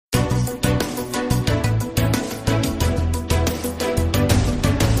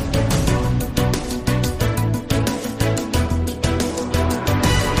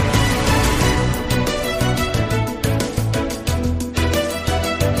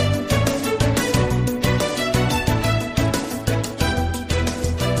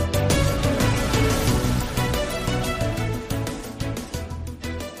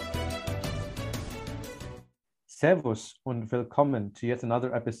Servus und willkommen to yet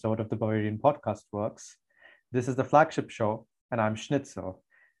another episode of the Bavarian Podcast Works. This is the flagship show, and I'm Schnitzel.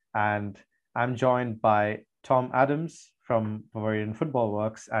 And I'm joined by Tom Adams from Bavarian Football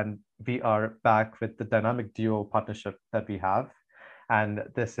Works, and we are back with the dynamic duo partnership that we have. And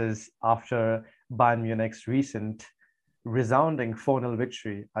this is after Bayern Munich's recent resounding 4-0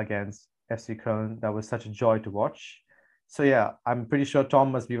 victory against FC Köln. That was such a joy to watch. So yeah, I'm pretty sure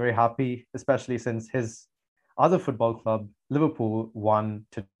Tom must be very happy, especially since his other football club, Liverpool, won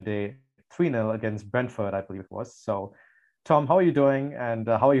today 3-0 against Brentford, I believe it was. So Tom, how are you doing and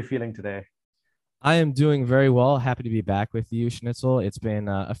how are you feeling today? I am doing very well. Happy to be back with you, Schnitzel. It's been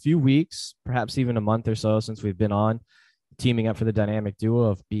a few weeks, perhaps even a month or so since we've been on teaming up for the dynamic duo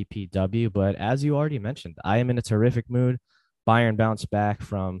of BPW. But as you already mentioned, I am in a terrific mood. Bayern bounced back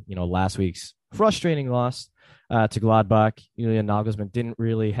from, last week's frustrating loss to Gladbach. Julian Nagelsmann didn't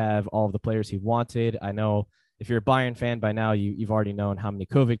really have all of the players he wanted. I know if you're a Bayern fan by now, you've already known how many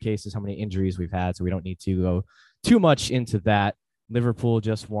COVID cases, how many injuries we've had. So we don't need to go too much into that. Liverpool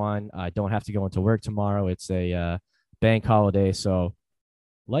just won. I don't have to go into work tomorrow. It's a bank holiday. So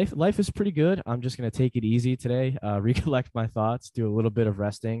life is pretty good. I'm just going to take it easy today, recollect my thoughts, do a little bit of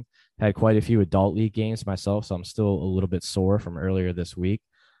resting. Had quite a few adult league games myself, so I'm still a little bit sore from earlier this week.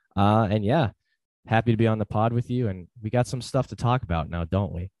 And yeah, happy to be on the pod with you. And we got some stuff to talk about now,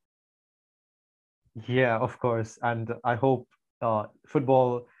 don't we? Yeah, of course. And I hope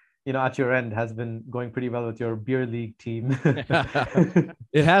football, at your end has been going pretty well with your beer league team.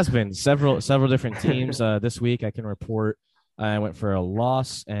 It has been several different teams this week. I can report I went for a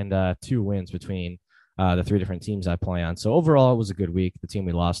loss and 2 wins between the 3 different teams I play on. So overall, it was a good week. The team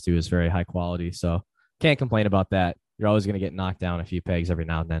we lost to is very high quality, so can't complain about that. You're always going to get knocked down a few pegs every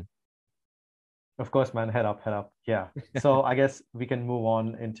now and then. Of course, man. Head up, head up. Yeah. So I guess we can move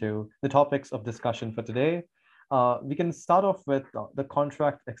on into the topics of discussion for today. We can start off with the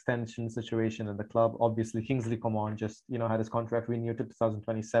contract extension situation in the club. Obviously, Kingsley Coman just, had his contract renewed to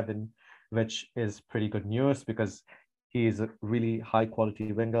 2027, which is pretty good news because he's a really high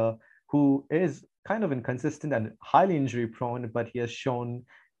quality winger who is kind of inconsistent and highly injury prone, but he has shown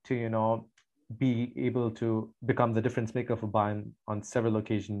to, be able to become the difference maker for Bayern on several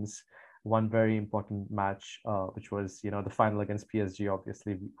occasions. One very important match, which was, the final against PSG,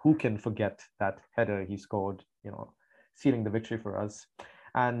 obviously. Who can forget that header he scored, sealing the victory for us?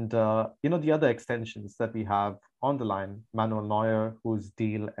 And, the other extensions that we have on the line, Manuel Neuer, whose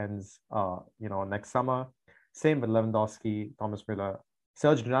deal ends, next summer. Same with Lewandowski, Thomas Müller.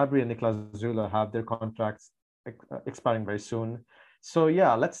 Serge Gnabry and Süle have their contracts expiring very soon. So,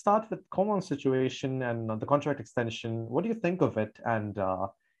 yeah, let's start with Coman's situation and the contract extension. What do you think of it? And,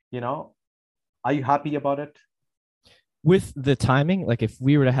 are you happy about it? With the timing, like if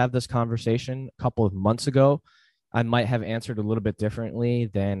we were to have this conversation a couple of months ago, I might have answered a little bit differently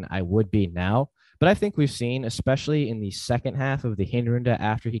than I would be now. But I think we've seen, especially in the second half of the Hinrunde,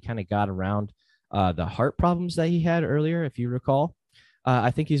 after he kind of got around the heart problems that he had earlier, if you recall,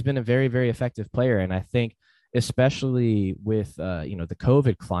 I think he's been a very, very effective player. And I think especially with, the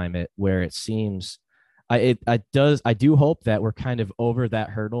COVID climate where it seems I do hope that we're kind of over that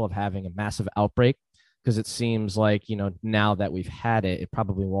hurdle of having a massive outbreak, because it seems like, now that we've had it, it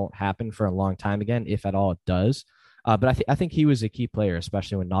probably won't happen for a long time again, if at all it does. But I think he was a key player,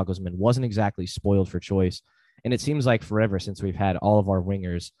 especially when Nagelsmann wasn't exactly spoiled for choice. And it seems like forever since we've had all of our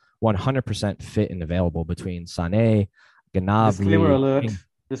wingers 100% fit and available between Sané, Disclaimer Gnabry. alert.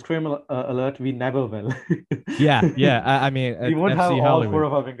 Disclaimer alert, we never will. Yeah. I mean, we won't have FC all Hollywood. 4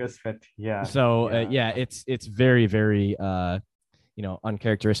 of our wingers fit. Yeah. So it's very, very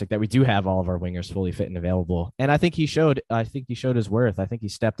uncharacteristic that we do have all of our wingers fully fit and available. And I think he showed his worth. I think he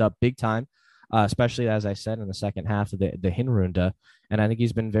stepped up big time, especially as I said in the second half of the Hinrunde. And I think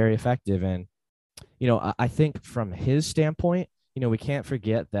he's been very effective. And I think from his standpoint, we can't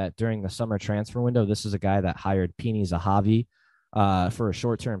forget that during the summer transfer window, this is a guy that hired Pini Zahavi for a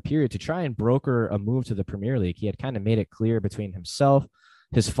short-term period to try and broker a move to the Premier League. He had kind of made it clear between himself,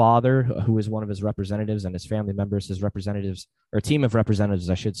 his father, who is one of his representatives, and his family members, his representatives, or team of representatives,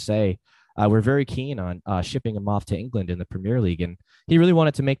 I should say, were very keen on shipping him off to England in the Premier League. And he really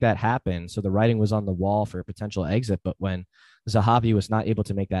wanted to make that happen. So the writing was on the wall for a potential exit. But when Zahavi was not able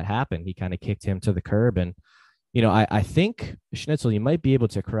to make that happen, he kind of kicked him to the curb. And, I think, Schnitzel, you might be able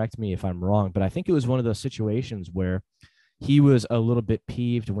to correct me if I'm wrong, but I think it was one of those situations where he was a little bit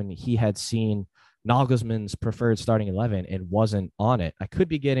peeved when he had seen Nagelsmann's preferred starting 11 and wasn't on it. I could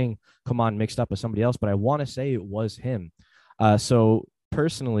be getting Coman mixed up with somebody else, but I want to say it was him. So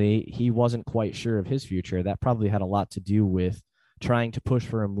personally, he wasn't quite sure of his future. That probably had a lot to do with trying to push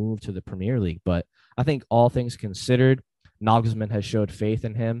for a move to the Premier League. But I think all things considered, Nagelsmann has showed faith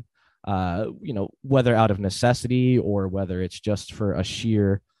in him, whether out of necessity or whether it's just for a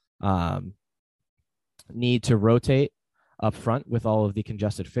sheer need to rotate up front with all of the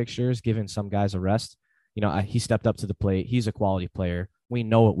congested fixtures, giving some guys a rest. He stepped up to the plate. He's a quality player. We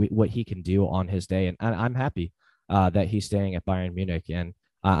know what he can do on his day, and I'm happy that he's staying at Bayern Munich, and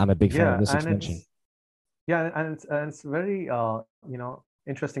I'm a big fan of this extension. It's very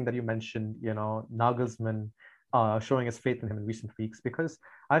interesting that you mentioned Nagelsmann showing his faith in him in recent weeks, because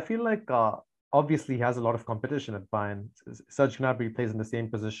I feel like obviously he has a lot of competition at Bayern. Serge Gnabry plays in the same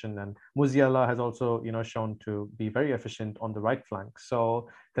position, and Musiala has also shown to be very efficient on the right flank. So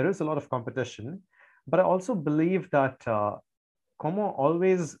there is a lot of competition, but I also believe that Coman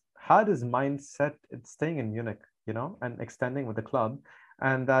always had his mind set at staying in Munich, and extending with the club,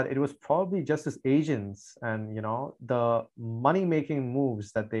 and that it was probably just his agents and the money-making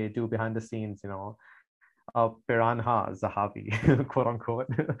moves that they do behind the scenes, Piranha Zahavi, quote unquote,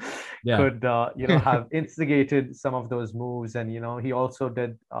 could have instigated some of those moves, and he also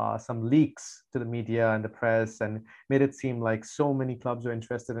did some leaks to the media and the press, and made it seem like so many clubs were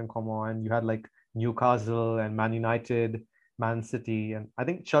interested in Coman, and you had like Newcastle and Man United, Man City, and I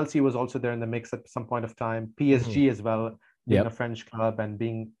think Chelsea was also there in the mix at some point of time. PSG as well, being a French club and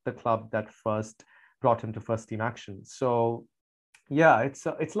being the club that first brought him to first team action. So yeah,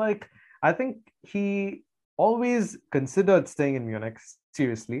 it's like I think he always considered staying in Munich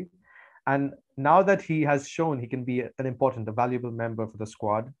seriously, and now that he has shown he can be an important, a valuable member for the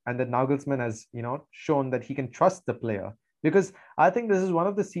squad, and that Nagelsmann has shown that he can trust the player, because I think this is one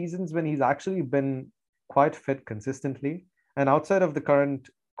of the seasons when he's actually been quite fit consistently. And outside of the current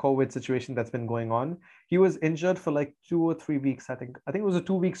COVID situation that's been going on, he was injured for like 2 or 3 weeks. I think it was a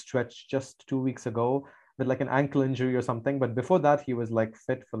 2-week stretch just 2 weeks ago with like an ankle injury or something. But before that, he was like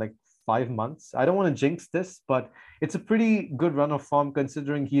fit for like 5 months. I don't want to jinx this, but it's a pretty good run of form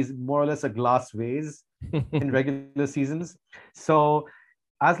considering he's more or less a glass vase in regular seasons. So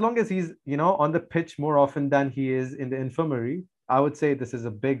as long as he's, on the pitch more often than he is in the infirmary, I would say this is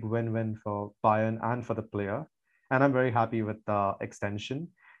a big win-win for Bayern and for the player. And I'm very happy with the extension.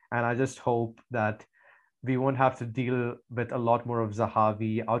 And I just hope that we won't have to deal with a lot more of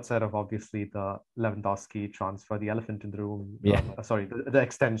Zahavi outside of obviously the Lewandowski transfer, the elephant in the room. Yeah. The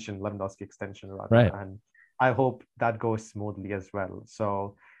extension, Lewandowski extension rather. Right. And I hope that goes smoothly as well.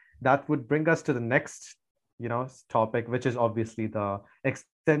 So that would bring us to the next, topic, which is obviously the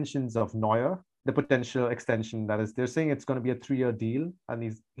extensions of Neuer, the potential extension that is, they're saying it's going to be a 3-year deal and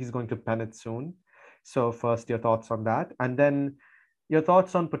he's going to pen it soon. So first, your thoughts on that, and then your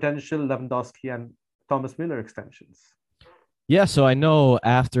thoughts on potential Lewandowski and Thomas Müller extensions. Yeah, so I know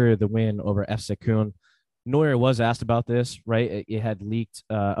after the win over FC Köln, Neuer was asked about this, right? It had leaked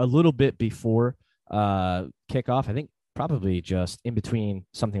a little bit before kickoff. I think probably just in between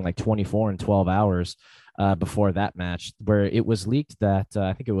something like 24 and 12 hours before that match, where it was leaked that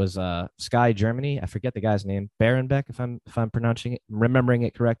I think it was Sky Germany. I forget the guy's name, Barenbeck, if I'm remembering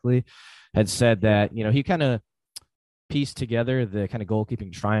it correctly, had said that he kind of pieced together the kind of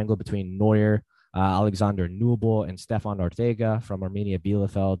goalkeeping triangle between Neuer, Alexander Nubel, and Stefan Ortega from Arminia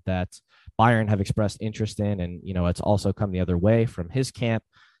Bielefeld that Bayern have expressed interest in, and it's also come the other way from his camp.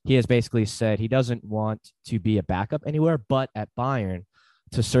 He has basically said he doesn't want to be a backup anywhere, but at Bayern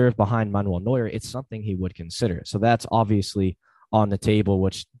to serve behind Manuel Neuer, it's something he would consider. So that's obviously on the table,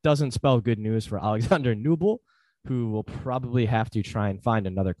 which doesn't spell good news for Alexander Nubel, who will probably have to try and find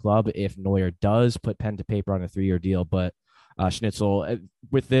another club if Neuer does put pen to paper on a 3-year deal. But Schnitzel,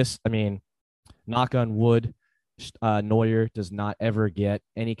 with this, I mean, knock on wood, Neuer does not ever get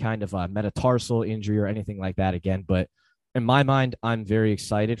any kind of a metatarsal injury or anything like that again. But in my mind, I'm very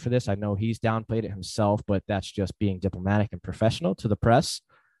excited for this. I know he's downplayed it himself, but that's just being diplomatic and professional to the press.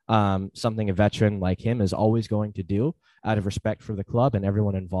 Something a veteran like him is always going to do out of respect for the club and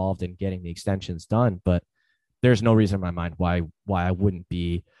everyone involved in getting the extensions done. But there's no reason in my mind why I wouldn't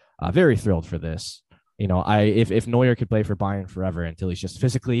be very thrilled for this. If Neuer could play for Bayern forever until he's just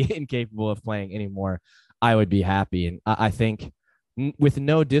physically incapable of playing anymore, I would be happy. And I think with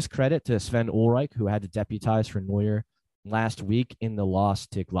no discredit to Sven Ulreich, who had to deputize for Neuer last week in the loss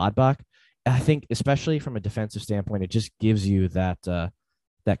to Gladbach, I think especially from a defensive standpoint, it just gives you that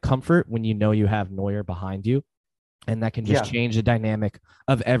comfort when you have Neuer behind you. And that can just change the dynamic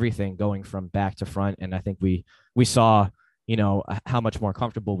of everything going from back to front. And I think we saw, how much more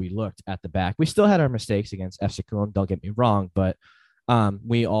comfortable we looked at the back. We still had our mistakes against FC Köln, don't get me wrong, but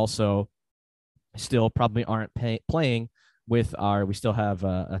we also still probably aren't playing we still have,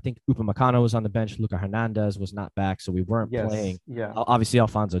 I think Upamecano was on the bench. Luca Hernandez was not back, so we weren't playing. Yeah. Obviously,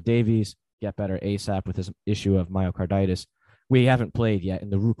 Alphonso Davies, get better ASAP with his issue of myocarditis. We haven't played yet in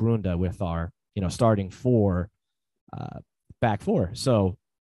the Rückrunde with our, starting back four. So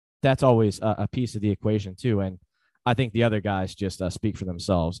that's always a piece of the equation too. And I think the other guys just speak for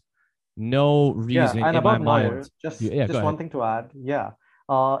themselves. No reason and in my about Neuer, mind. just Go one thing to add.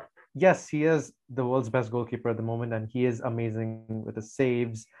 Yes, he is the world's best goalkeeper at the moment, and he is amazing with the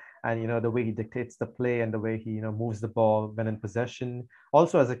saves and the way he dictates the play and the way he moves the ball when in possession.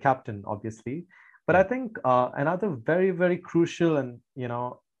 Also as a captain, obviously. But I think another very, very crucial and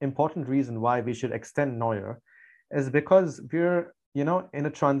important reason why we should extend Neuer is because we're in a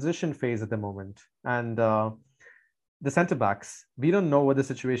transition phase at the moment, and the center backs, we don't know what the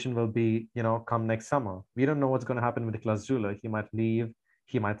situation will be, come next summer. We don't know what's going to happen with Niklas Süle. He might leave,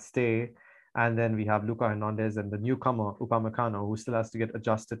 he might stay. And then we have Luca Hernandez and the newcomer, Upamecano, who still has to get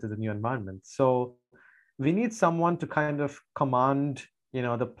adjusted to the new environment. So we need someone to kind of command,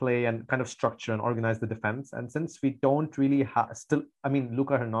 the play and kind of structure and organize the defense. And since we don't really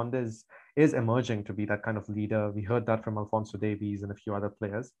Luca Hernandez is emerging to be that kind of leader. We heard that from Alphonso Davies and a few other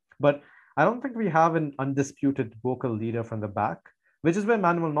players. But I don't think we have an undisputed vocal leader from the back, which is where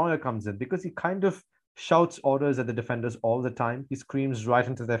Manuel Neuer comes in, because he kind of shouts orders at the defenders all the time. He screams right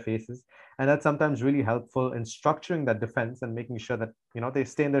into their faces. And that's sometimes really helpful in structuring that defense and making sure that, they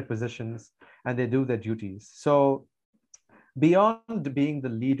stay in their positions and they do their duties. So beyond being the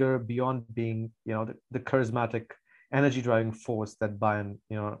leader, beyond being, the charismatic energy driving force that Bayern,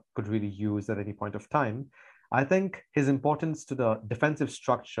 could really use at any point of time, I think his importance to the defensive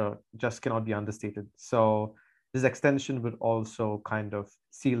structure just cannot be understated. So this extension would also kind of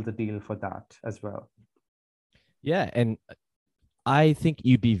seal the deal for that as well. Yeah, and I think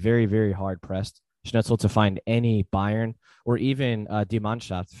you'd be very, very hard pressed, Schnitzel, to find any Bayern or even a Die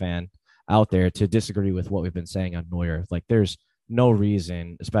Mannschaft fan out there to disagree with what we've been saying on Neuer. Like, there's no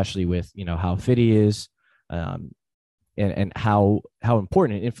reason, especially with how fit he is, and how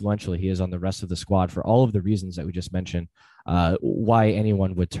important and influential he is on the rest of the squad for all of the reasons that we just mentioned, why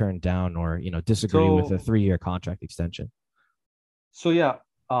anyone would turn down or disagree with a 3-year contract extension. So yeah,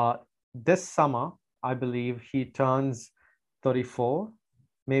 this summer I believe he turns 34,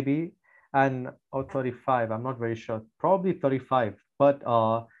 maybe, or 35. I'm not very sure. Probably 35. But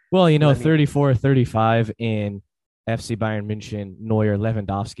 34, 35 in FC Bayern München, Neuer,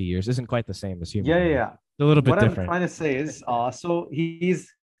 Lewandowski years isn't quite the same as human. Yeah. A little bit different. What I'm trying to say is, so he's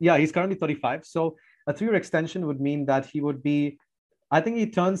currently 35. So a 3-year extension would mean that he would be, I think he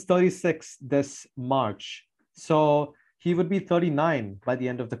turns 36 this March. So he would be 39 by the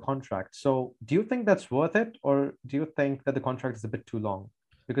end of the contract. So do you think that's worth it? Or do you think that the contract is a bit too long?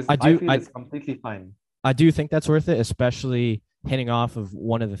 Because I feel it's completely fine. I do think that's worth it, especially hitting off of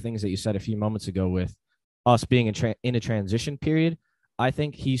one of the things that you said a few moments ago with us being in a transition period. I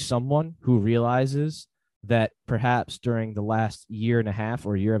think he's someone who realizes that perhaps during the last year and a half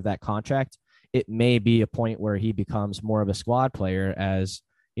or year of that contract, it may be a point where he becomes more of a squad player as,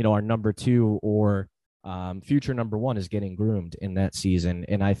 our number 2 or future number 1 is getting groomed in that season.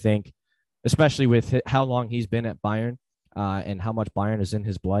 And I think, especially with how long he's been at Bayern and how much Bayern is in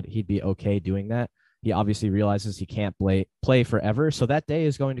his blood, he'd be okay doing that. He obviously realizes he can't play forever. So that day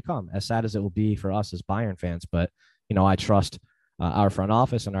is going to come, as sad as it will be for us as Bayern fans. But, I trust our front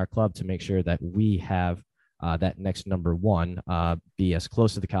office and our club to make sure that we have that next number 1 be as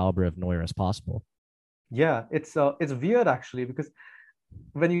close to the caliber of Neuer as possible. Yeah, it's weird actually, because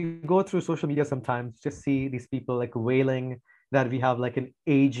when you go through social media sometimes, just see these people like wailing that we have like an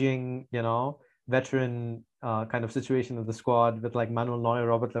aging, veteran kind of situation of the squad with like Manuel Neuer,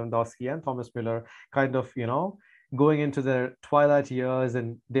 Robert Lewandowski, and Thomas Müller kind of, going into their twilight years,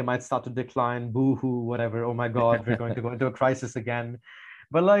 and they might start to decline, boo-hoo, whatever. Oh my God, we're going to go into a crisis again.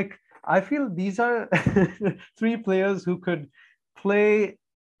 But like, I feel these are 3 players who could play.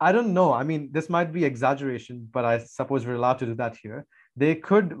 I don't know. I mean, this might be exaggeration, but I suppose we're allowed to do that here. They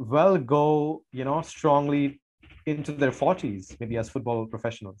could well go, strongly into their 40s, maybe as football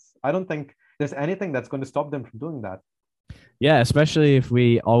professionals. I don't think there's anything that's going to stop them from doing that. Yeah, especially if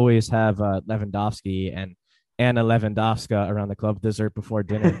we always have Lewandowski and Anna Lewandowska around the club, dessert before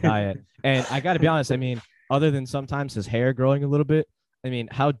dinner diet. And I got to be honest, I mean, other than sometimes his hair growing a little bit, I mean,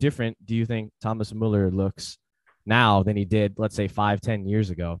 how different do you think Thomas Müller looks now than he did, let's say, 5-10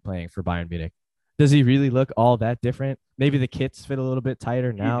 years ago playing for Bayern Munich? Does he really look all that different? Maybe the kits fit a little bit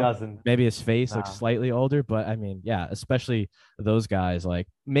tighter now. He doesn't. Maybe his face looks slightly older, but I mean, yeah, especially those guys, like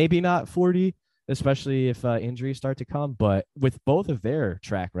maybe not 40, especially if injuries start to come. But with both of their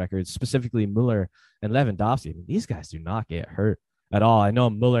track records, specifically Müller and Lewandowski, I mean, these guys do not get hurt at all. I know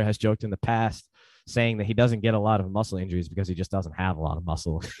Müller has joked in the past saying that he doesn't get a lot of muscle injuries because he just doesn't have a lot of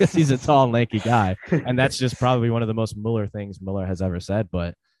muscle because he's a tall, lanky guy. And that's just probably one of the most Müller things Müller has ever said.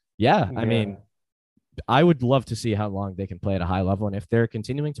 But yeah, I mean, I would love to see how long they can play at a high level. And if they're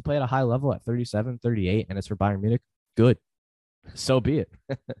continuing to play at a high level at 37, 38, and it's for Bayern Munich, good. So be it.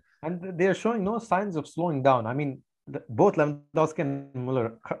 And they're showing no signs of slowing down. I mean, both Lewandowski and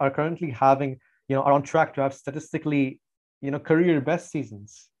Müller are currently having, are on track to have statistically, career best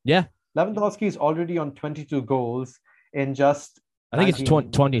seasons. Yeah. Lewandowski is already on 22 goals in just. I think it's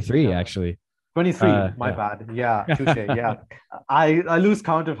 23, actually. 23, my bad. Yeah, touche. Yeah. I lose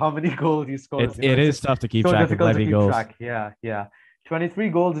count of how many goals he scores. It is tough to keep track of Levy goals. Yeah. 23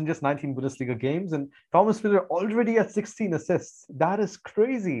 goals in just 19 Bundesliga games. And Thomas Müller already at 16 assists. That is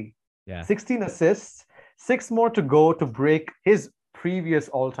crazy. Yeah. 16 assists, 6 more to go to break his previous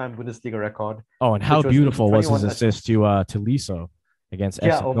all-time Bundesliga record. Oh, and how beautiful was his assist to Liso against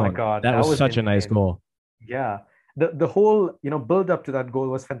FC Köln. Oh my God. That was such a nice goal. Yeah. The whole, build up to that goal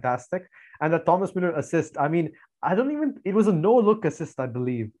was fantastic. And the Thomas Müller assist, I mean, it was a no-look assist, I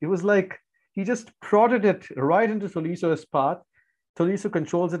believe. It was like he just prodded it right into Tolisso's path. Tolisso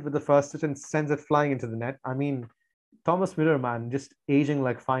controls it with the first touch and sends it flying into the net. I mean, Thomas Müller, man, just aging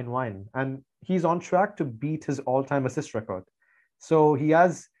like fine wine. And he's on track to beat his all-time assist record. So he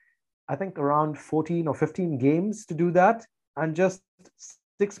has, I think, around 14 or 15 games to do that and just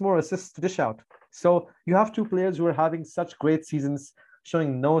 6 more assists to dish out. So you have two players who are having such great seasons,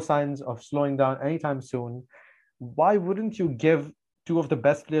 showing no signs of slowing down anytime soon. Why wouldn't you give two of the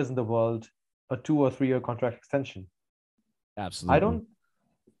best players in the world a 2 or 3 year contract extension? Absolutely.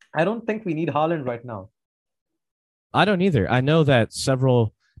 I don't think we need Haaland right now. I don't either. I know that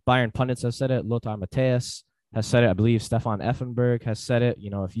several Bayern pundits have said it. Lothar Matthäus has said it. I believe Stefan Effenberg has said it.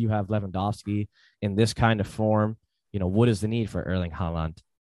 If you have Lewandowski in this kind of form, what is the need for Erling Haaland?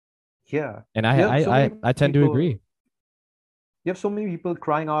 Yeah. And I tend to agree. You have so many people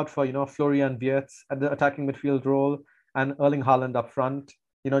crying out for, Florian Wirtz at the attacking midfield role and Erling Haaland up front,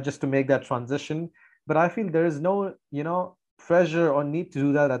 just to make that transition. But I feel there is no, pressure or need to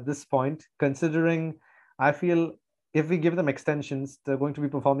do that at this point, considering I feel if we give them extensions, they're going to be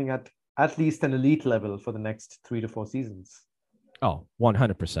performing at least an elite level for the next 3 to 4 seasons. Oh,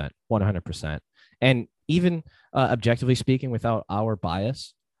 100%. 100%. And even objectively speaking, without our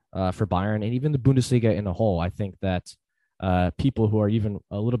bias for Bayern and even the Bundesliga in a whole, I think that people who are even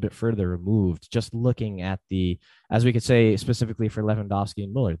a little bit further removed, just looking at as we could say specifically for Lewandowski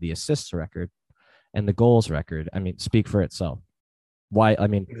and Müller, the assists record and the goals record, I mean, speak for itself. Why? I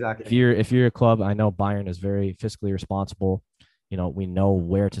mean, exactly. If you're a club, I know Bayern is very fiscally responsible. We know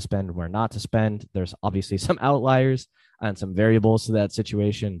where to spend, where not to spend. There's obviously some outliers and some variables to that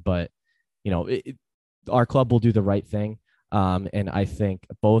situation, but our club will do the right thing. And I think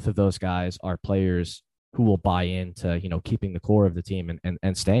both of those guys are players who will buy into, keeping the core of the team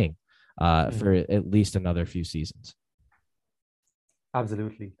and staying for at least another few seasons.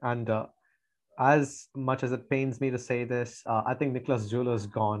 Absolutely. And as much as it pains me to say this, I think Niklas Süle is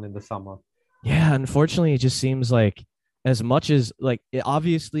gone in the summer. Yeah, unfortunately, it just seems like as much as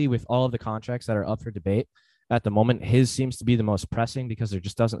obviously with all of the contracts that are up for debate at the moment, his seems to be the most pressing because there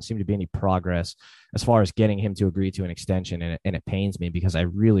just doesn't seem to be any progress as far as getting him to agree to an extension. And it pains me because I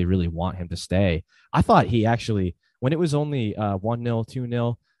really, really want him to stay. I thought he actually, when it was only 1-0,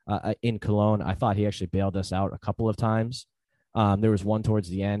 2-0 in Cologne, I thought he actually bailed us out a couple of times. There was one towards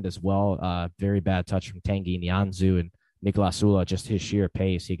the end as well. Very bad touch from Tanguy Nianzou and Niklas Süle, just his sheer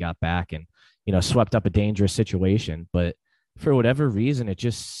pace. He got back and, swept up a dangerous situation. But for whatever reason, it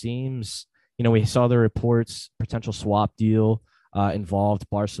just seems, we saw the reports, potential swap deal involved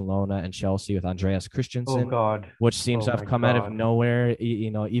Barcelona and Chelsea with Andreas Christensen, which seems to have come out of nowhere,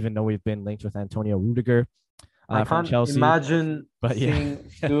 even though we've been linked with Antonio Rudiger. I can't Chelsea. imagine seeing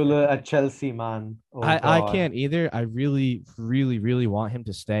Süle at Chelsea, man. I can't either. I really, really, really want him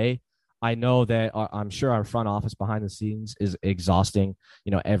to stay. I know that I'm sure our front office behind the scenes is exhausting,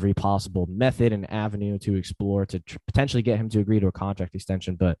 every possible method and avenue to explore to potentially get him to agree to a contract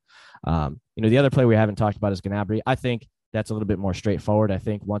extension. But, the other player we haven't talked about is Gnabry. I think that's a little bit more straightforward. I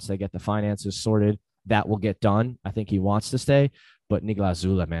think once they get the finances sorted, that will get done. I think he wants to stay. But Niklas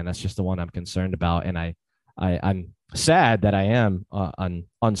Süle, man, that's just the one I'm concerned about. And I'm sad that I am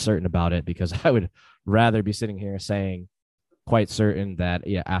uncertain about it because I would rather be sitting here saying quite certain that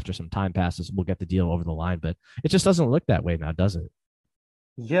after some time passes, we'll get the deal over the line. But it just doesn't look that way now, does it?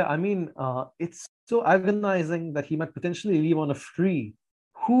 Yeah, I mean, it's so agonizing that he might potentially leave on a free.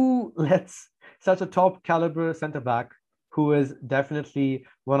 Who lets such a top caliber center back who is definitely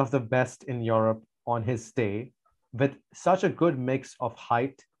one of the best in Europe on his stay, with such a good mix of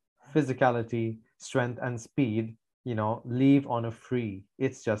height, physicality, strength, and speed, leave on a free.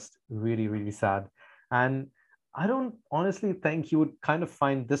 It's just really, really sad. And I don't honestly think you would kind of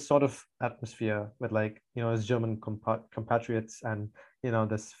find this sort of atmosphere with his German compatriots and,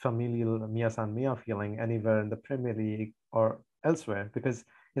 this familial Mia San Mia feeling anywhere in the Premier League or elsewhere, because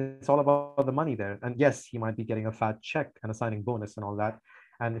it's all about the money there. And yes, he might be getting a fat check and a signing bonus and all that.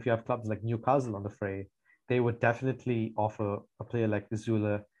 And if you have clubs like Newcastle on the fray, they would definitely offer a player like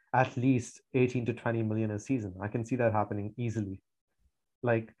Süle at least 18 to 20 million a season. I can see that happening easily.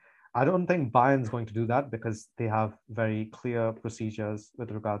 I don't think Bayern's going to do that because they have very clear procedures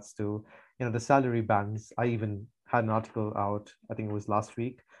with regards to, the salary bands. I even had an article out, I think it was last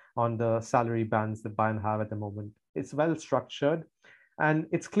week, on the salary bands that Bayern have at the moment. It's well structured, and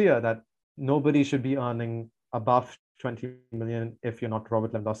it's clear that nobody should be earning above 20 million if you're not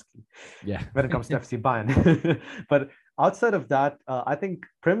Robert Lewandowski. Yeah. When it comes to FC Bayern. But outside of that, I think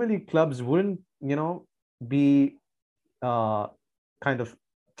Premier League clubs wouldn't, be kind of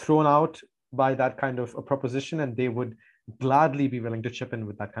thrown out by that kind of a proposition, and they would gladly be willing to chip in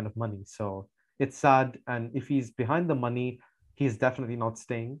with that kind of money. So it's sad. And if he's behind the money, he's definitely not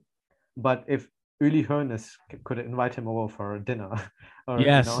staying. But if Uli Hoeneß could invite him over for dinner, or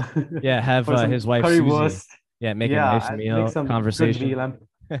Yes. Yeah, have his wife currywurst. Susie. Yeah, make a nice meal, make some conversation. Good meal.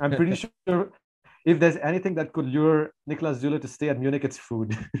 I'm pretty sure if there's anything that could lure Niklas Süle to stay at Munich, it's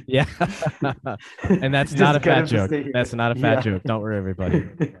food. Yeah. And that's not a fat joke. That's not a fat joke. Don't worry, everybody.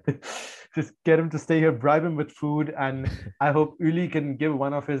 Just get him to stay here, bribe him with food, and I hope Uli can give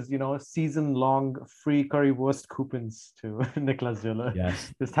one of his, season-long free currywurst coupons to Niklas Süle.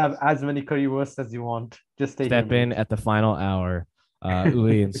 Yes. Just have as many currywursts as you want. Just step in at the final hour,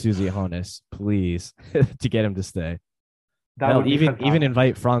 Uli and Susie Hoeneß, please, to get him to stay. Hell, even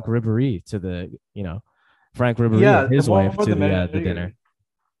invite Frank Ribéry to the, Frank Ribéry and his wife to the dinner.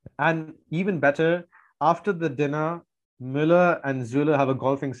 And even better, after the dinner, Müller and Süle have a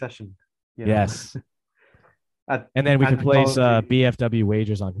golfing session. Yes. And then we can place BFW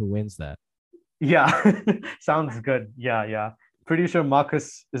wagers on who wins that. Yeah, sounds good. Yeah. Pretty sure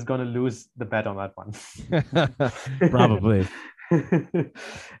Marcus is going to lose the bet on that one. Probably.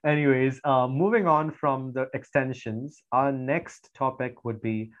 Anyways, moving on from the extensions, our next topic would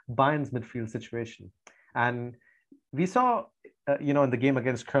be Bayern's midfield situation. And we saw, in the game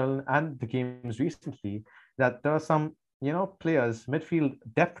against Köln and the games recently, that there are some, players, midfield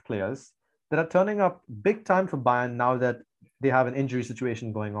depth players, that are turning up big time for Bayern now that they have an injury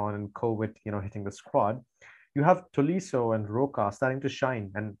situation going on and COVID, hitting the squad. You have Tolisso and Roca starting to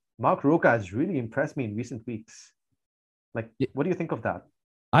shine. And Marc Roca has really impressed me in recent weeks. What do you think of that?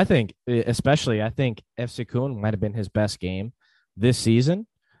 I think FC Köln might have been his best game this season.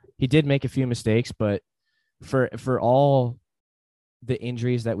 He did make a few mistakes, but for all the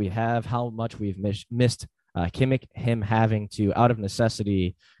injuries that we have, how much we've missed Kimmich, him having to, out of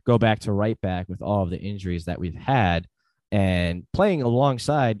necessity, go back to right back with all of the injuries that we've had, and playing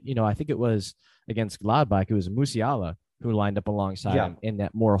alongside, I think it was against Gladbach, it was Musiala who lined up alongside him in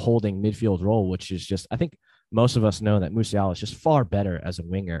that more holding midfield role, which is just, I think most of us know that Musiala is just far better as a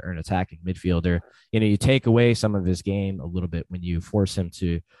winger or an attacking midfielder. You take away some of his game a little bit when you force him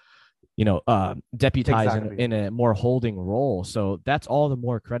to, deputize in a more holding role. So that's all the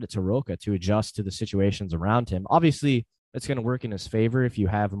more credit to Roca to adjust to the situations around him. Obviously, it's going to work in his favor if you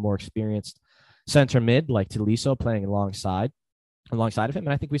have a more experienced center mid like Tolisso playing alongside of him.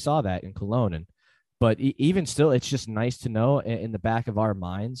 And I think we saw that in Cologne. But even still, it's just nice to know in the back of our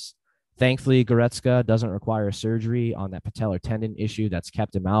minds. Thankfully, Goretzka doesn't require surgery on that patellar tendon issue that's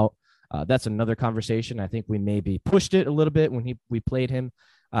kept him out. That's another conversation. I think we maybe pushed it a little bit when we played him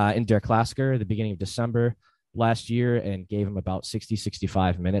in Der Klassiker at the beginning of December last year and gave him about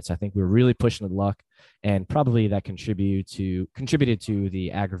 65 minutes. I think we were really pushing the luck, and probably that contributed to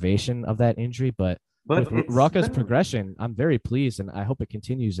the aggravation of that injury. But with Roca's progression, I'm very pleased, and I hope it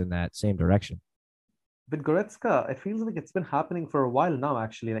continues in that same direction. With Goretzka, it feels like it's been happening for a while now,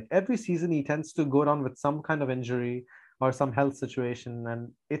 actually. Like every season, he tends to go down with some kind of injury or some health situation.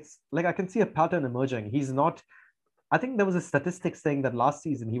 And it's like I can see a pattern emerging. I think there was a statistic saying that last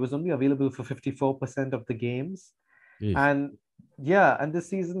season, he was only available for 54% of the games. Jeez. And this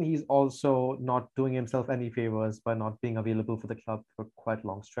season, he's also not doing himself any favors by not being available for the club for quite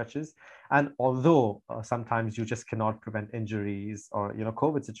long stretches. And although sometimes you just cannot prevent injuries or,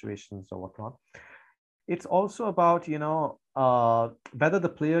 COVID situations or whatnot, it's also about, whether the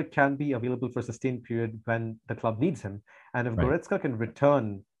player can be available for a sustained period when the club needs him. And if Goretzka can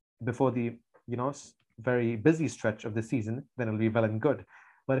return before the very busy stretch of the season, then it'll be well and good.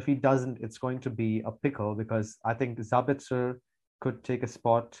 But if he doesn't, it's going to be a pickle because I think Sabitzer could take a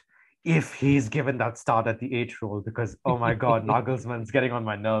spot if he's given that start at the 8 role because, oh my God, Nagelsmann's getting on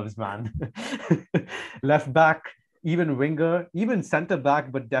my nerves, man. Left back, even winger, even center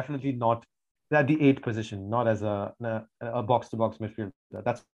back, but definitely not at the 8 position, not as a box-to-box midfielder.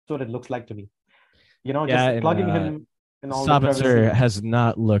 That's what it looks like to me. Just plugging him in all the Sabitzer crevices. has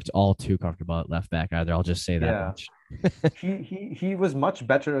not looked all too comfortable at left back either. I'll just say that much. He was much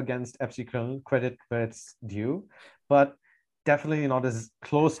better against FC Köln, credit where it's due, but definitely not as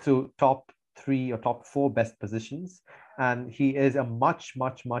close to top 3 or top 4 best positions. And he is a much,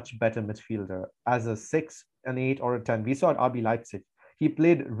 much, much better midfielder as a 6, an 8, or a 10. We saw at RB Leipzig. He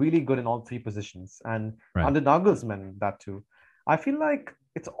played really good in all 3 positions, and under Nagelsmann, that too. I feel like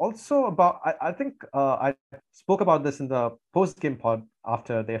it's also about, I think I spoke about this in the post-game pod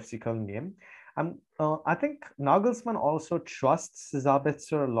after the FC Köln game. I think Nagelsmann also trusts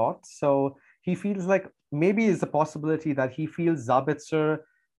Sabitzer a lot. So he feels like maybe it's a possibility that he feels Sabitzer,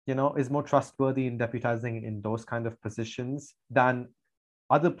 is more trustworthy in deputizing in those kind of positions than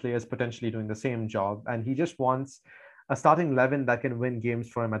other players potentially doing the same job. And he just wants a starting 11 that can win games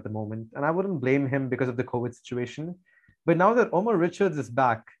for him at the moment. And I wouldn't blame him because of the COVID situation. But now that Omar Richards is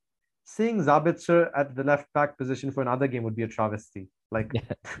back, seeing Sabitzer at the left back position for another game would be a travesty.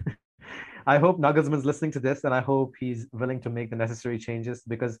 I hope Nagelsmann's listening to this, and I hope he's willing to make the necessary changes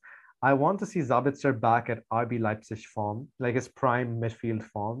because I want to see Sabitzer back at RB Leipzig form, like his prime midfield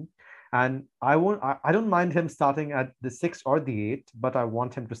form. And I don't mind him starting at the 6 or the 8, but I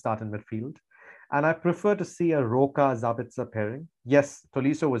want him to start in midfield. And I prefer to see a Roca-Sabitzer pairing. Yes,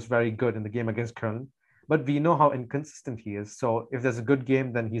 Tolisso was very good in the game against Köln, but we know how inconsistent he is. So if there's a good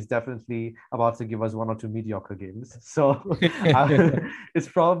game, then he's definitely about to give us 1 or 2 mediocre games. So it's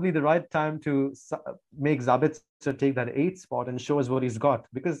probably the right time to make Sabitzer take that 8 spot and show us what he's got,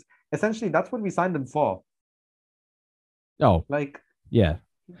 because essentially that's what we signed him for. Oh, yeah.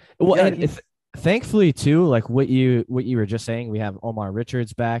 Well, yeah, and thankfully too, like what you were just saying, we have Omar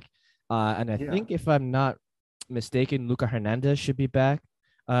Richards back, and I think if I'm not mistaken, Luca Hernandez should be back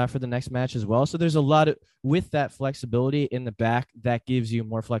for the next match as well. So there's a lot of, with that flexibility in the back, that gives you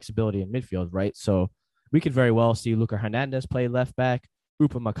more flexibility in midfield, right? So we could very well see Luca Hernandez play left back,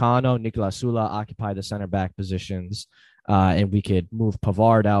 Upamecano, Niklas Süle occupy the center back positions, and we could move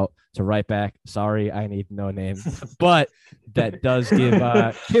Pavard out to right back. Sorry, I need no name, but that does give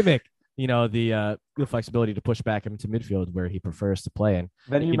Kimmich, the flexibility to push back into midfield where he prefers to play. And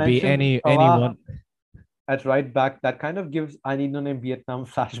when you could be mentioned anyone at right back, that kind of gives I Need No Name Vietnam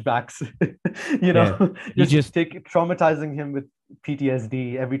flashbacks. You just traumatizing him with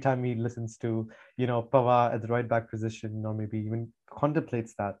PTSD every time he listens to, Pavard at the right back position, or maybe even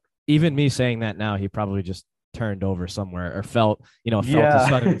contemplates that. Even me saying that now, he probably just turned over somewhere or felt a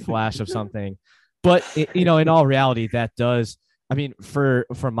sudden flash of something. But in all reality, that does, I mean,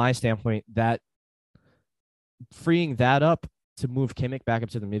 from my standpoint, that freeing that up to move Kimmich back up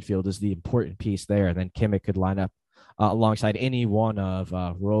to the midfield is the important piece there. And then Kimmich could line up alongside any one of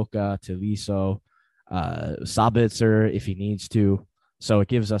Roca, Tolisso, Sabitzer if he needs to. So it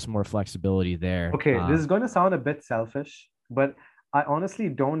gives us more flexibility there. Okay, this is going to sound a bit selfish, but I honestly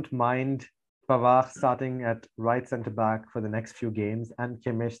don't mind Pavard starting at right center back for the next few games and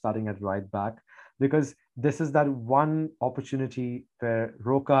Kimmich starting at right back, because this is that one opportunity where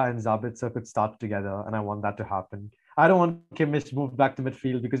Roca and Sabitzer could start together, and I want that to happen. I don't want Kimmich moved back to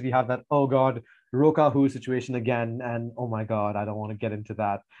midfield because we have that, oh God, Roca who situation again. And oh my God, I don't want to get into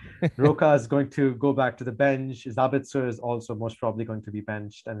that. Roca is going to go back to the bench. Sabitzer is also most probably going to be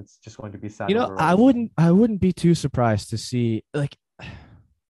benched, and it's just going to be sad. I wouldn't be too surprised to see, like,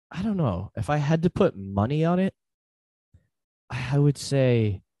 I don't know, if I had to put money on it, I would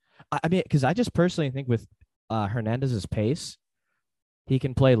say, I mean, because I just personally think with Hernandez's pace, he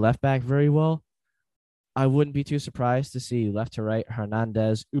can play left back very well. I wouldn't be too surprised to see left to right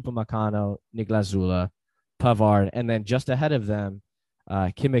Hernandez, Upamecano, Niklas Süle, Pavard, and then just ahead of them,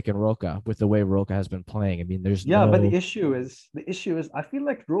 Kimmich and Roca, with the way Roca has been playing. I mean, but the issue is I feel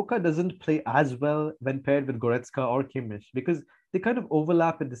like Roca doesn't play as well when paired with Goretzka or Kimmich because they kind of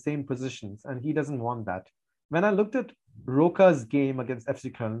overlap in the same positions, and he doesn't want that. When I looked at Roca's game against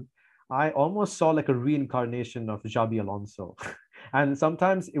FC Köln, I almost saw like a reincarnation of Xabi Alonso. And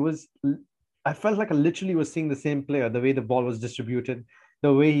sometimes I felt like I literally was seeing the same player, the way the ball was distributed,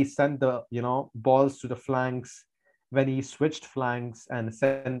 the way he sent the, balls to the flanks, when he switched flanks and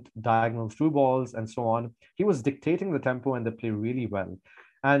sent diagonal through balls and so on. He was dictating the tempo and the play really well.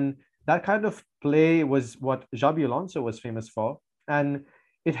 And that kind of play was what Xabi Alonso was famous for. And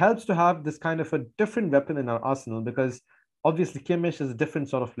it helps to have this kind of a different weapon in our arsenal, because obviously Kimmich is a different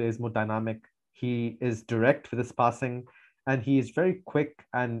sort of player, is more dynamic. He is direct with his passing, and he is very quick.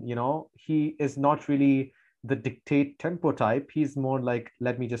 And he is not really the dictate tempo type. He's more like,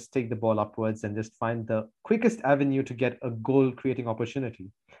 let me just take the ball upwards and just find the quickest avenue to get a goal creating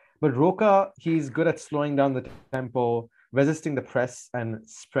opportunity. But Roca, he's good at slowing down the tempo, resisting the press, and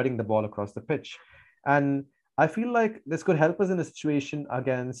spreading the ball across the pitch. And I feel like this could help us in a situation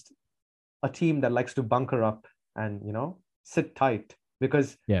against a team that likes to bunker up and, sit tight,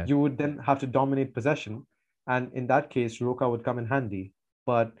 because Yeah. you would then have to dominate possession. And in that case, Roca would come in handy.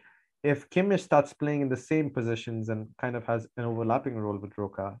 But if Kimmich starts playing in the same positions and kind of has an overlapping role with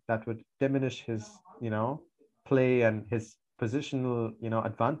Roca, that would diminish his, play and his positional,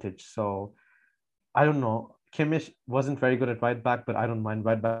 advantage. So I don't know. Kimmich wasn't very good at right back, but I don't mind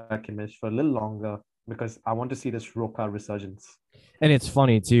right back Kimmich for a little longer, because I want to see this Roca resurgence. And it's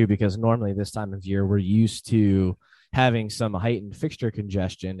funny too, because normally this time of year we're used to having some heightened fixture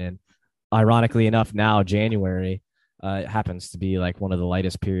congestion, and ironically enough, now January happens to be like one of the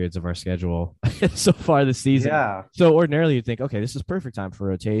lightest periods of our schedule so far this season. Yeah. So ordinarily you'd think, okay, this is perfect time for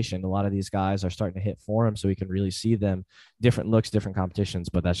rotation. A lot of these guys are starting to hit form, so we can really see them, different looks, different competitions,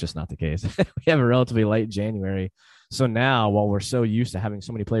 but that's just not the case. We have a relatively light January. So now, while we're so used to having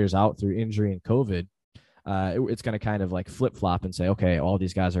so many players out through injury and COVID, it's going to kind of like flip flop and say, okay, all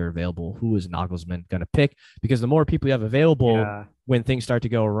these guys are available. Who is Nagelsmann going to pick? Because the more people you have available, when things start to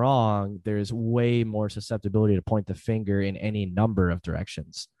go wrong, there's way more susceptibility to point the finger in any number of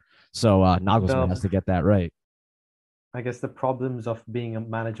directions. So Nagelsmann has to get that right. I guess the problems of being a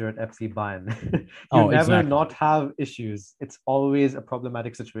manager at FC Bayern. You never not have issues. It's always a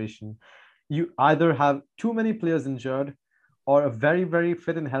problematic situation. You either have too many players injured, or a very, very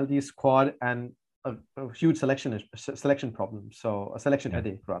fit and healthy squad and a huge selection problem. So a selection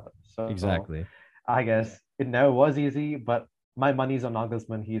headache, rather. So exactly. I guess it never was easy, but my money's on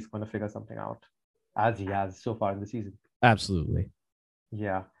Nagelsmann. He's going to figure something out, as he has so far in the season. Absolutely.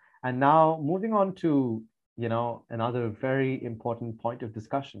 Yeah. And now moving on to, another very important point of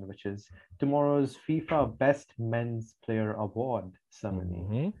discussion, which is tomorrow's FIFA Best Men's Player Award ceremony.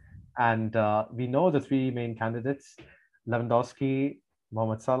 Mm-hmm. And we know the three main candidates: Lewandowski,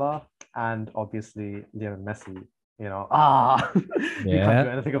 Mohamed Salah, and obviously Lionel Messi. You can't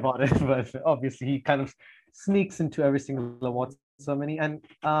do anything about it, but obviously he kind of sneaks into every single award ceremony. And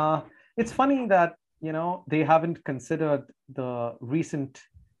it's funny that they haven't considered the recent,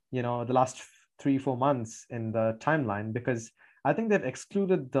 the last 3-4 months in the timeline, because I think they've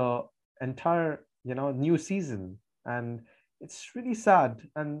excluded the entire new season, and it's really sad.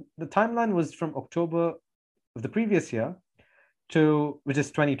 And the timeline was from October of the previous year which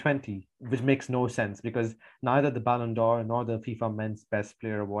is 2020, which makes no sense, because neither the Ballon d'Or nor the FIFA Men's Best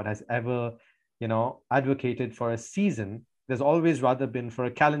Player Award has ever, advocated for a season. There's always rather been for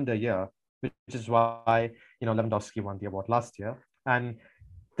a calendar year, which is why, Lewandowski won the award last year. And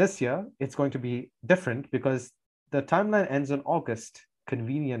this year, it's going to be different, because the timeline ends in August,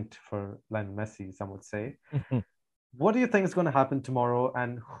 convenient for Lionel Messi, some would say. What do you think is going to happen tomorrow,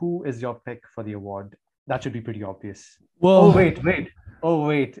 and who is your pick for the award? That should be pretty obvious. Well, oh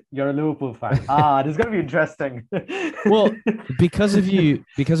wait, you're a Liverpool fan. This is gonna be interesting. Well, because of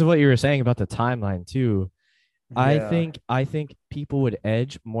what you were saying about the timeline too, yeah. I think people would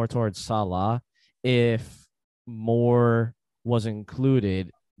edge more towards Salah if more was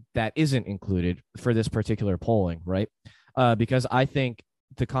included that isn't included for this particular polling, right? Because I think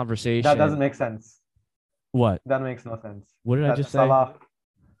the conversation that doesn't make sense. What? That makes no sense. What did I just Salah, say?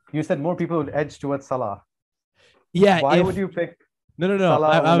 You said more people would edge towards Salah. Yeah. Why would you pick? No.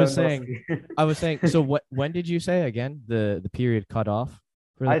 I was saying. So when did you say again the period cut off?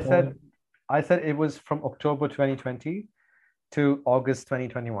 I said it was from October 2020 to August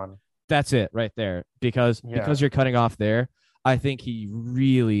 2021. That's it right there. Because you're cutting off there. I think he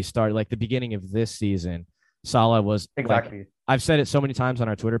really started like the beginning of this season. Salah was exactly. Like, I've said it so many times on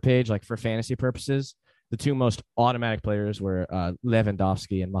our Twitter page, like for fantasy purposes, the two most automatic players were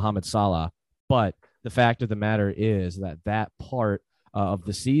Lewandowski and Mohamed Salah. But the fact of the matter is that part of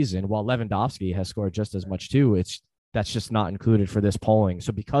the season, while Lewandowski has scored just as much too, that's just not included for this polling.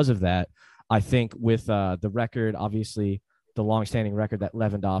 So because of that, I think with the record, obviously the longstanding record that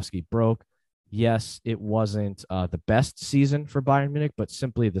Lewandowski broke, yes, it wasn't the best season for Bayern Munich, but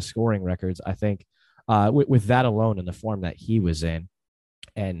simply the scoring records, I think with that alone and the form that he was in,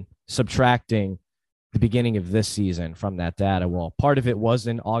 and subtracting the beginning of this season from that data. Well, part of it was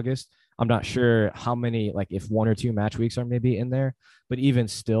in August. I'm not sure how many, like if 1 or 2 match weeks are maybe in there, but even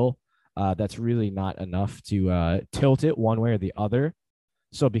still, that's really not enough to tilt it one way or the other.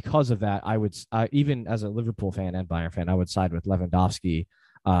 So because of that, I would even as a Liverpool fan and Bayern fan, I would side with Lewandowski.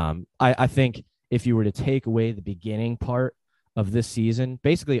 I think if you were to take away the beginning part of this season,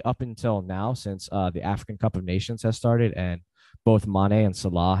 basically up until now, since the African Cup of Nations has started and both Mane and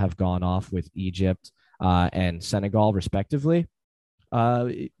Salah have gone off with Egypt and Senegal respectively.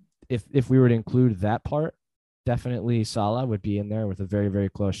 If we were to include that part, definitely Salah would be in there with a very, very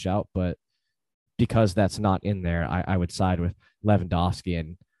close shout. But because that's not in there, I would side with Lewandowski.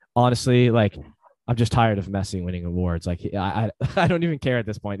 And honestly, like, I'm just tired of Messi winning awards. Like, I don't even care at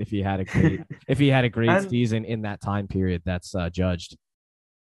this point if he had a great season in that time period that's judged.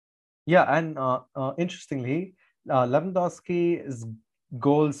 Yeah, and interestingly, Lewandowski's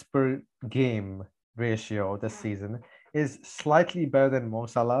goals per game ratio this season is slightly better than Mo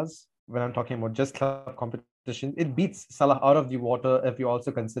Salah's. When I'm talking about just club competition, it beats Salah out of the water if you also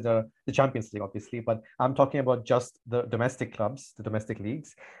consider the Champions League, obviously. But I'm talking about just the domestic clubs, the domestic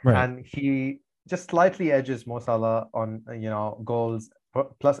leagues, Right. and he just slightly edges Mo Salah on goals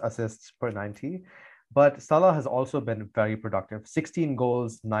plus assists per 90. But Salah has also been very productive. 16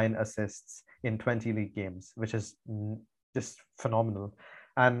 goals, 9 assists in 20 league games, which is just phenomenal.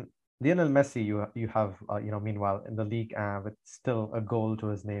 And Lionel Messi, you have meanwhile in the league with still a goal to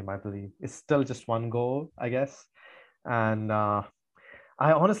his name, I believe. It's still just one goal, I guess. And I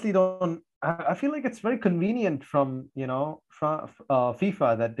honestly don't. I feel like it's very convenient from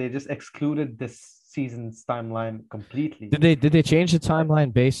FIFA that they just excluded this season's timeline completely. Did they change the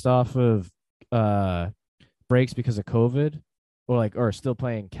timeline based off of breaks because of COVID, or still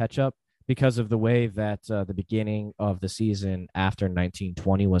playing catch up because of the way that the beginning of the season after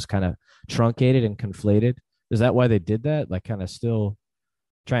 1920 was kind of truncated and conflated? Is that why they did that? Like, kind of still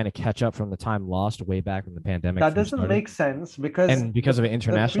trying to catch up from the time lost way back when the pandemic That first doesn't started? make sense because And because of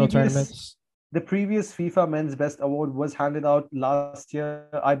international tournaments? the previous FIFA Men's Best Award was handed out last year,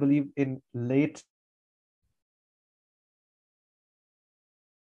 I believe, in late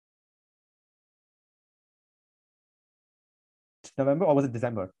November, or was it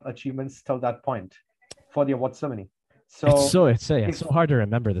December? Achievements till that point for the award ceremony. So It's so hard to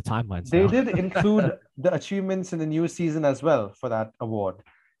remember the timelines they now. did include the achievements in the new season as well for that award.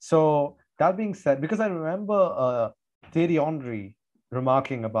 So that being said, because I remember Thierry Henry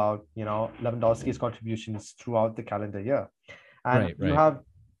remarking about Lewandowski's contributions throughout the calendar year, and you Right.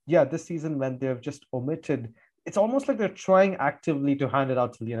 have this season when they've just omitted. It's almost like they're trying actively to hand it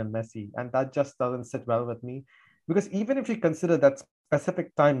out to Lionel Messi, and that just doesn't sit well with me. Because even if you consider that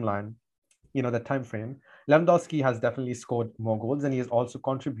specific timeline, that time frame, Lewandowski has definitely scored more goals and he has also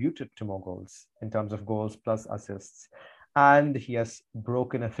contributed to more goals in terms of goals plus assists. And he has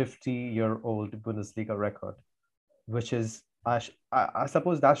broken a 50-year-old Bundesliga record, which is, I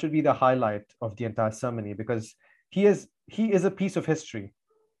suppose that should be the highlight of the entire ceremony because he is a piece of history.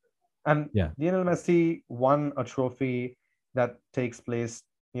 And Yeah. Lionel Messi won a trophy that takes place,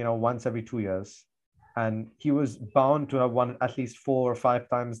 once every 2 years. And he was bound to have won at least 4 or 5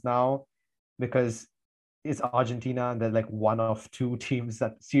 times now because it's Argentina and they're like one of two teams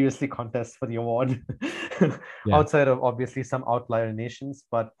that seriously contest for the award Yeah. outside of obviously some outlier nations.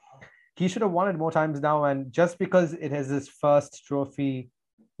 But he should have won it more times now. And just because it is his first trophy,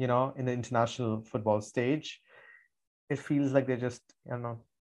 in the international football stage, it feels like they're just,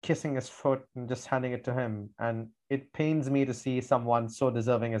 kissing his foot and just handing it to him. And it pains me to see someone so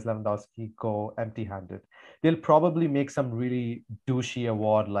deserving as Lewandowski go empty-handed. They'll probably make some really douchey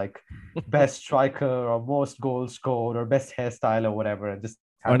award like best striker or most goals scored or best hairstyle or whatever, and just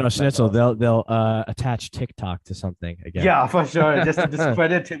Or no, Schnitzel, they'll attach TikTok to something again. Yeah, for sure. Just to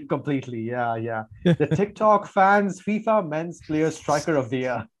discredit him completely. Yeah. The TikTok fans, FIFA men's player striker of the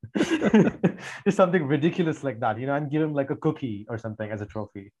year. Just something ridiculous like that, and give him like a cookie or something as a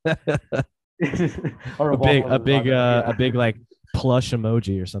trophy. Or a big like plush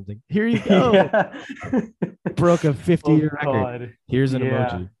emoji or something. Here you go. Yeah. Broke a 50-year record. God. Here's an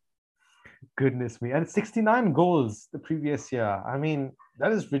emoji. Goodness me. And 69 goals the previous year. I mean,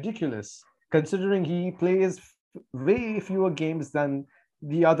 that is ridiculous considering he plays way fewer games than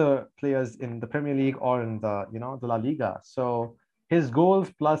the other players in the Premier League or in the the La Liga. So his goals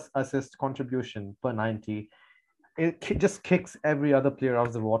plus assist contribution per 90, it just kicks every other player out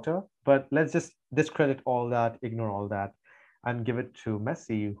of the water. But let's just discredit all that, ignore all that, and give it to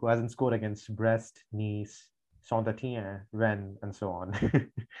Messi, who hasn't scored against Brest, Nice, Saint-Étienne, Rennes, and so on.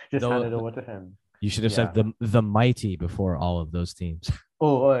 Just hand it over to him. You should have said the mighty before all of those teams.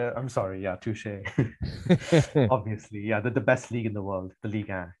 Oh, I'm sorry. Yeah, touche. Obviously, yeah, the best league in the world, the Ligue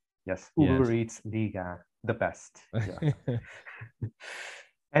 1. Yes, Uber Eats Ligue 1, the best. Yeah.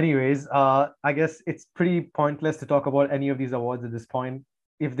 Anyways, I guess it's pretty pointless to talk about any of these awards at this point.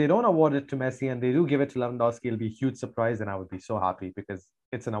 if they don't award it to Messi and they do give it to Lewandowski, it'll be a huge surprise, and I would be so happy because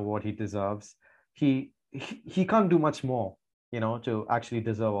it's an award he deserves. He can't do much more, to actually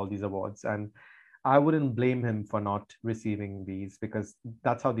deserve all these awards. And I wouldn't blame him for not receiving these, because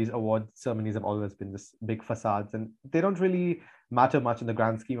that's how these award ceremonies have always been, this big facades, and they don't really matter much in the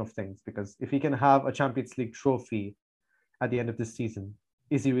grand scheme of things. Because if he can have a Champions League trophy at the end of this season,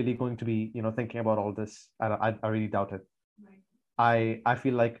 is he really going to be, thinking about all this? I really doubt it. I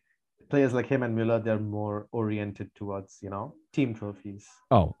feel like players like him and Müller, they're more oriented towards, team trophies.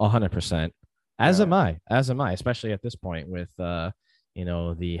 Oh, 100%. As Yeah. am I, especially at this point with, the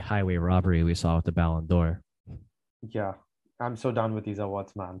highway robbery we saw with the Ballon d'Or. Yeah, I'm so done with these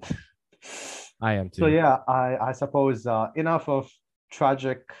awards, man. I am too. So yeah, I suppose enough of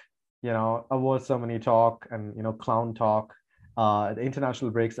tragic, award ceremony talk and clown talk. The international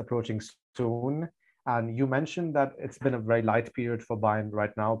break's approaching soon, and you mentioned that it's been a very light period for Bayern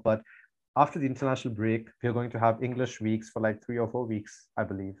right now. But after the international break, we're going to have English weeks for like 3 or 4 weeks, I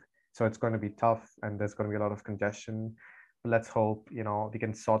believe. So it's going to be tough, and there's going to be a lot of congestion. But let's hope we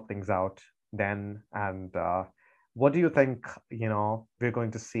can sort things out then. And what do you think, we're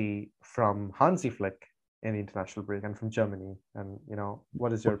going to see from Hansi Flick in the international break and from Germany? And,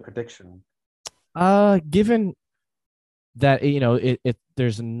 what is your prediction? Given that,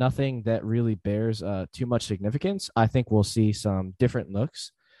 there's nothing that really bears too much significance, I think we'll see some different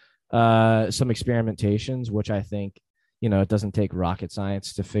looks, some experimentations, which I think, it doesn't take rocket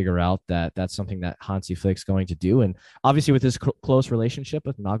science to figure out that that's something that Hansi Flick's going to do. And obviously with his close relationship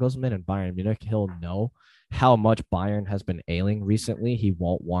with Nagelsmann and Bayern Munich, he'll know how much Bayern has been ailing recently. He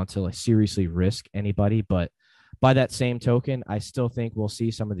won't want to seriously risk anybody. But by that same token, I still think we'll see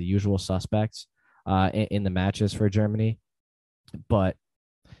some of the usual suspects in the matches for Germany. But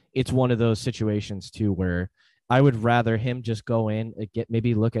it's one of those situations too where I would rather him just go in and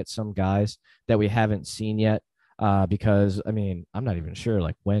maybe look at some guys that we haven't seen yet. Because I'm not even sure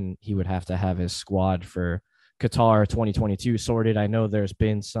when he would have to have his squad for Qatar 2022 sorted. I know there's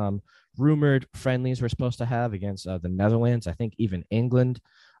been some rumored friendlies we're supposed to have against the Netherlands. I think even England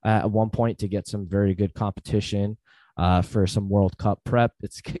at one point to get some very good competition for some World Cup prep.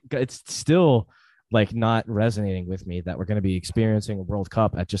 It's still not resonating with me that we're going to be experiencing a World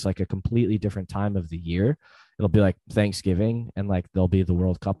Cup at just a completely different time of the year. It'll be like Thanksgiving and there'll be the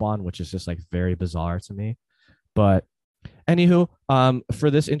World Cup on, which is just very bizarre to me. But anywho, for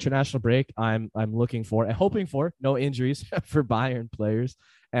this international break, I'm looking for and hoping for no injuries for Bayern players,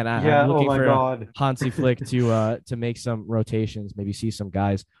 and I'm looking for Hansi Flick to make some rotations, maybe see some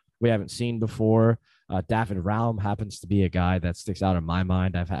guys we haven't seen before. David Raum happens to be a guy that sticks out in my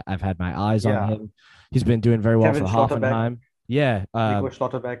mind. I've had my eyes on him. He's been doing very well for Hoffenheim. Yeah, Nico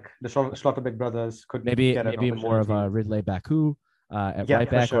Schlotterbeck, the Schlotterbeck brothers could maybe more of a Ridley Baku at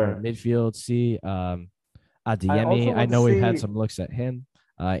right back or midfield. Adeyemi, I know we've had some looks at him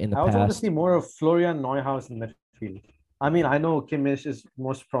in the past. I also want to see more of Florian Neuhaus in midfield. I know Kimmich is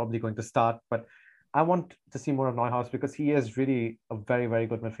most probably going to start, but I want to see more of Neuhaus because he is really a very, very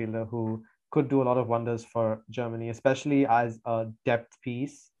good midfielder who could do a lot of wonders for Germany, especially as a depth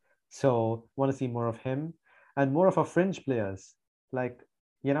piece. So want to see more of him and more of our fringe players, Kevin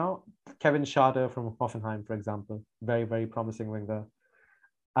Schade from Hoffenheim, for example, very, very promising winger.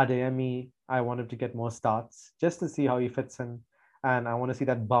 Adeyemi, I wanted to get more starts just to see how he fits in. And I want to see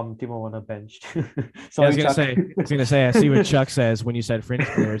that bum Timo Werner benched. I was gonna say, I see what Chuck says when you said fringe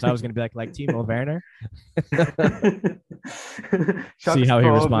players. I was gonna be like Timo Werner. See how he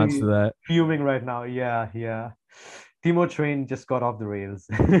responds to that. Fuming right now. Yeah. Timo train just got off the rails.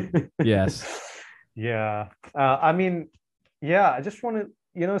 Yes. Yeah. I just want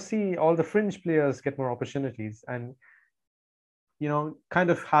to, see all the fringe players get more opportunities and kind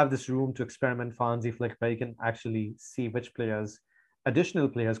of have this room to experiment for Hansi Flick where you can actually see which additional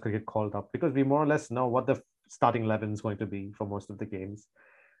players could get called up, because we more or less know what the starting 11 is going to be for most of the games.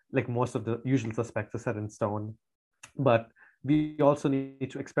 Most of the usual suspects are set in stone, but we also need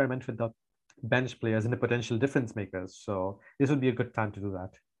to experiment with the bench players and the potential difference makers. So this would be a good time to do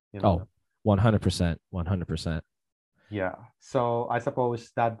that. 100%. Yeah. So I suppose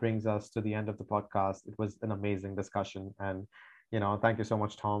that brings us to the end of the podcast. It was an amazing discussion, and thank you so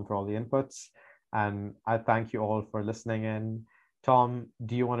much, Tom, for all the inputs. And I thank you all for listening in. Tom,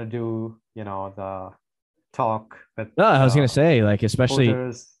 do you want to do, the talk? No, I was going to say, especially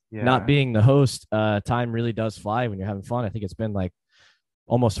not being the host, time really does fly when you're having fun. I think it's been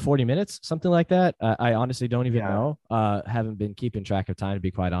almost 40 minutes, something like that. I honestly don't even know. Haven't been keeping track of time, to be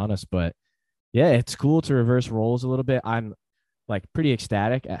quite honest. But yeah, it's cool to reverse roles a little bit. I'm like pretty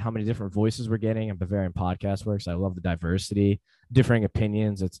ecstatic at how many different voices we're getting in Bavarian Podcast Works. I love the diversity, differing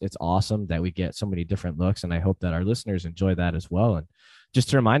opinions. It's awesome that we get so many different looks, and I hope that our listeners enjoy that as well. And just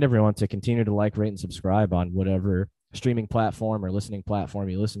to remind everyone to continue to like, rate, and subscribe on whatever streaming platform or listening platform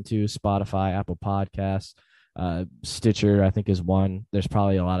you listen to, Spotify, Apple Podcasts, Stitcher, I think is one. There's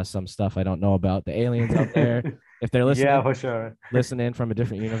probably a lot of some stuff I don't know about. The aliens out there, if they're listening, Yeah, for sure. listening from a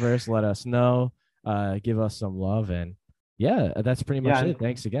different universe, let us know. Give us some love, and yeah, that's pretty much it.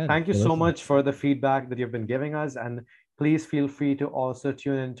 Thanks again. Thank you for so listening. much for the feedback that you've been giving us. And please feel free to also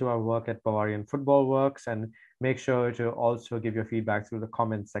tune into our work at Bavarian Football Works, and make sure to also give your feedback through the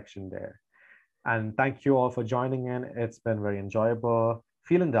comment section there. And thank you all for joining in. It's been very enjoyable.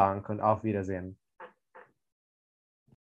 Vielen Dank und auf Wiedersehen.